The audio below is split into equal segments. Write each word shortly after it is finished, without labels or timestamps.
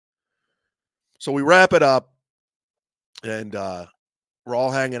So we wrap it up, and we're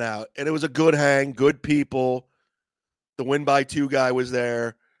all hanging out. And it was a good hang, good people. The Win by Two guy was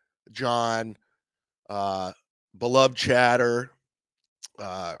there, John, beloved chatter.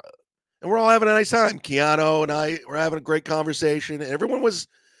 And we're all having a nice time. Keanu and I were having a great conversation. And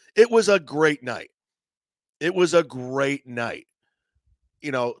it was a great night. It was a great night.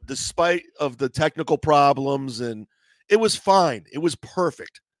 You know, despite of the technical problems, and it was fine. It was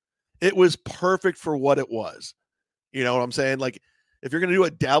perfect. It was perfect for what it was. You know what I'm saying? Like, if you're going to do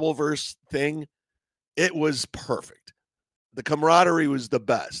a Dabbleverse thing, it was perfect. The camaraderie was the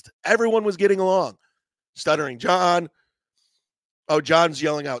best. Everyone was getting along. Stuttering John. Oh, John's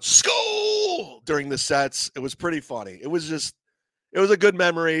yelling out, "Skull!" during the sets. It was pretty funny. It was a good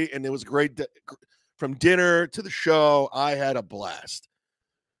memory, and it was great. From dinner to the show, I had a blast.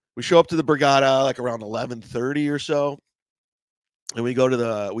 We show up to the Brigada like around 11:30 or so, and we go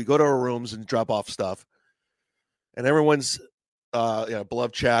to our rooms and drop off stuff. And everyone's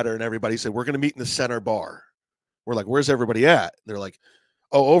beloved chatter and everybody said, "We're going to meet in the center bar." We're like, "Where's everybody at?" They're like,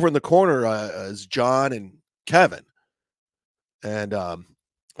 "Oh, over in the corner is John and Kevin." And I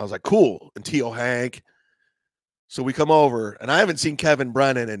was like, "Cool." And T.O. Hank. So we come over, and I haven't seen Kevin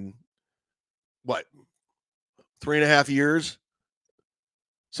Brennan in what, 3.5 years.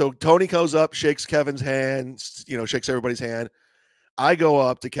 So Tony goes up, shakes Kevin's hand, shakes everybody's hand. I go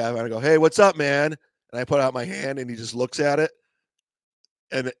up to Kevin. I go, "Hey, what's up, man?" And I put out my hand, and he just looks at it.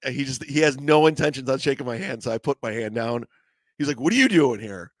 And he has no intentions on shaking my hand. So I put my hand down. He's like, "What are you doing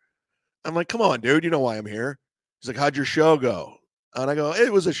here?" I'm like, "Come on, dude. You know why I'm here." He's like, "How'd your show go?" And I go,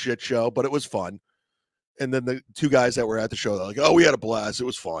 "It was a shit show, but it was fun." And then the two guys that were at the show, they're like, "Oh, we had a blast. It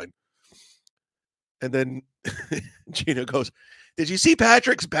was fine." And then Gino goes, "Did you see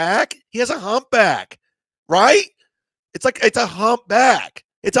Patrick's back? He has a humpback, right? It's a humpback.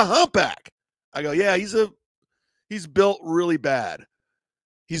 It's a humpback." I go, "Yeah, he's built really bad.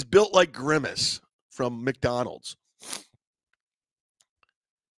 He's built like Grimace from McDonald's."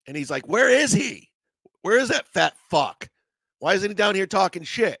 And he's like, "Where is he? Where is that fat fuck? Why isn't he down here talking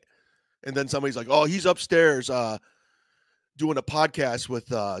shit?" And then somebody's like, "Oh, he's upstairs doing a podcast with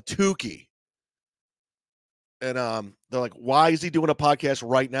Tukey." And they're like, "Why is he doing a podcast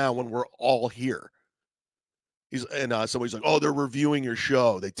right now when we're all here?" Somebody's like, "Oh, they're reviewing your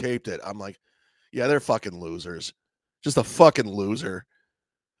show. They taped it." I'm like, "Yeah, they're fucking losers. Just a fucking loser."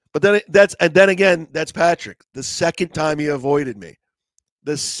 But then that's Patrick. The second time he avoided me.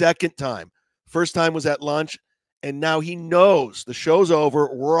 The second time. First time was at lunch, and now he knows the show's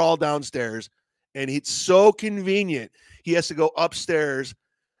over. We're all downstairs, and it's so convenient. He has to go upstairs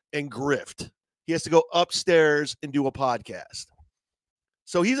and grift. He has to go upstairs and do a podcast.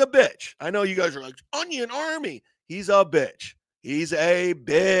 So he's a bitch. I know you guys are like, Onion Army. He's a bitch. He's a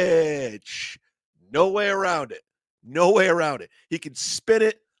bitch. No way around it. No way around it. He can spin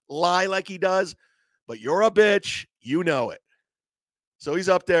it, lie like he does, but you're a bitch. You know it. So he's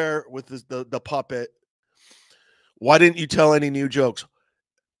up there with the puppet. Why didn't you tell any new jokes?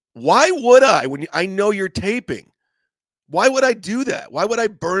 Why would I when I know you're taping? Why would I do that? Why would I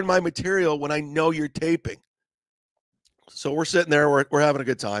burn my material when I know you're taping? So we're sitting there. We're having a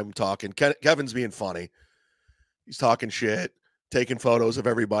good time talking. Kevin's being funny. He's talking shit, taking photos of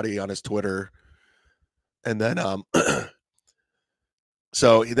everybody on his Twitter. And then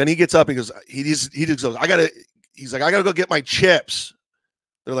so then he gets up. He goes, he just goes, he's like, "I gotta go get my chips."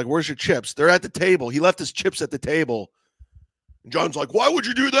 They're like, "Where's your chips?" They're at the table. He left his chips at the table. And John's like, "Why would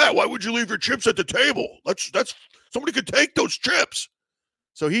you do that? Why would you leave your chips at the table? That's somebody could take those chips."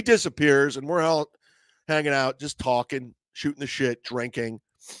 So he disappears, and we're all hanging out, just talking, shooting the shit, drinking.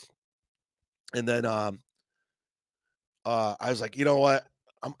 And then I was like, "You know what?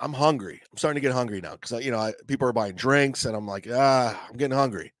 I'm hungry. I'm starting to get hungry now because people are buying drinks, and I'm like, I'm getting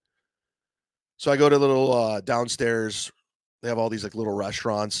hungry." So I go to the little downstairs. They have all these like little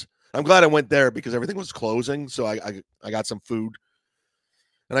restaurants. I'm glad I went there because everything was closing. So I got some food,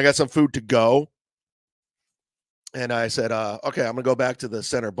 and I got some food to go. And I said, "Okay, I'm gonna go back to the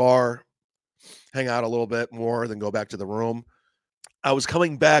center bar, hang out a little bit more, then go back to the room." I was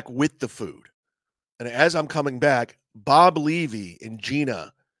coming back with the food, and as I'm coming back, Bob Levy and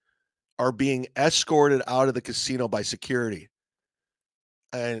Gina are being escorted out of the casino by security.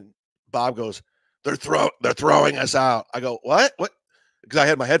 And Bob goes, they're throwing us out." I go, "What? What?" Because I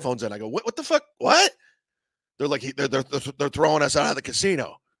had my headphones in. I go, "What the fuck? What?" They're like, they're throwing us out of the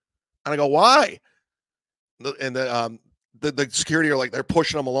casino. And I go, "Why?" And the security are like, they're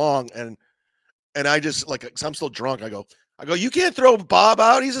pushing them along. And I just like, cause I'm still drunk. I go, "You can't throw Bob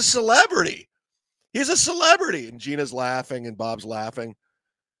out. He's a celebrity. He's a celebrity." And Gina's laughing and Bob's laughing.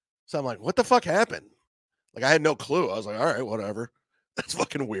 So I'm like, what the fuck happened? Like, I had no clue. I was like, all right, whatever. That's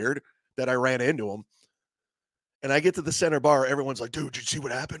fucking weird that I ran into him. And I get to the center bar. Everyone's like, dude, did you see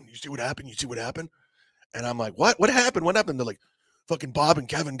what happened? You see what happened? You see what happened? And I'm like, what? What happened? What happened? They're like, fucking Bob and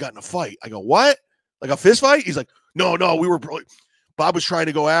Kevin got in a fight. I go, what? Like a fist fight? He's like, no, Bob was trying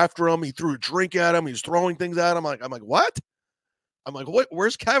to go after him. He threw a drink at him. He was throwing things at him. I'm like, what? I'm like, what?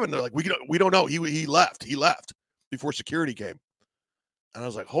 Where's Kevin? They're like, we don't know. He left. He left before security came. And I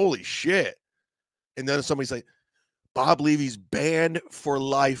was like, holy shit. And then somebody's like, Bob Levy's banned for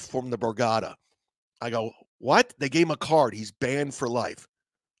life from the Borgata. I go, what? They gave him a card. He's banned for life.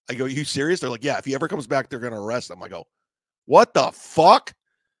 I go, you serious? They're like, yeah, if he ever comes back, they're going to arrest him. I go, what the fuck?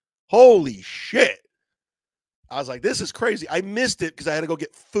 Holy shit. I was like, this is crazy. I missed it because I had to go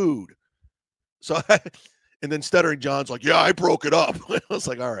get food. So, and then Stuttering John's like, yeah, I broke it up. I was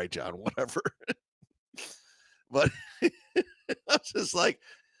like, all right, John, whatever. But I was just like,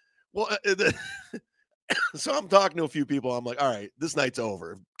 well, so I'm talking to a few people. I'm like, all right, this night's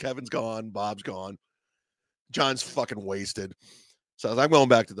over. Kevin's gone. Bob's gone. John's fucking wasted. So I was like, I'm going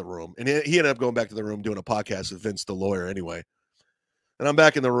back to the room. And he ended up going back to the room doing a podcast with Vince, the lawyer, anyway. And I'm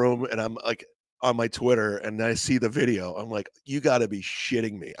back in the room, and I'm like on my Twitter, and I see the video. I'm like, you got to be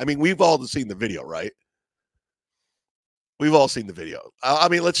shitting me. I mean, we've all seen the video, right? We've all seen the video. I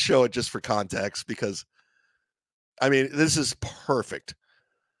mean, let's show it just for context because, I mean, this is perfect.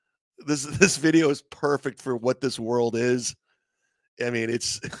 This video is perfect for what this world is. I mean,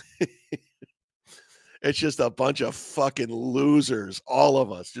 it's it's just a bunch of fucking losers, all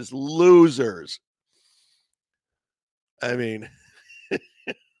of us, just losers. I mean,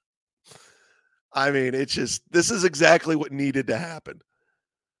 it's just, this is exactly what needed to happen.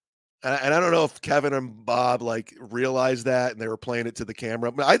 And I don't know if Kevin and Bob like realized that and they were playing it to the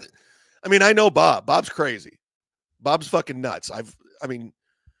camera. But I mean, I know Bob. Bob's crazy. Bob's fucking nuts. I mean,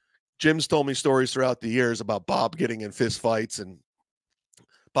 Jim's told me stories throughout the years about Bob getting in fist fights, and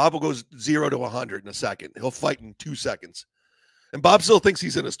Bob will go 0 to 100 in a second. He'll fight in 2 seconds. And Bob still thinks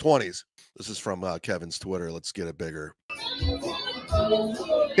he's in his 20s. This is from Kevin's Twitter. Let's get it bigger.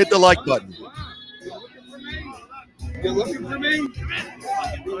 Hit the like button. You're looking for me?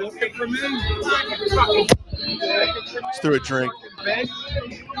 You're looking for me? Let's do a drink.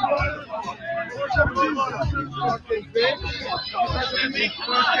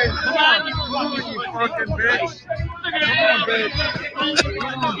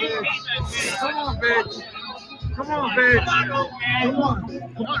 Come on, bitch. Come on.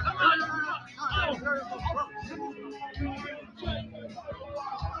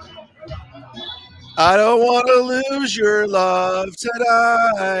 I don't want to lose your love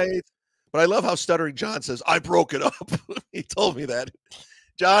tonight. But I love how Stuttering John says, I broke it up. He told me that.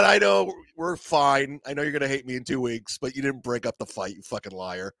 John, I know we're fine. I know you're going to hate me in 2 weeks, but you didn't break up the fight, you fucking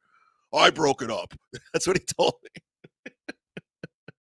liar. I broke it up. That's what he told me.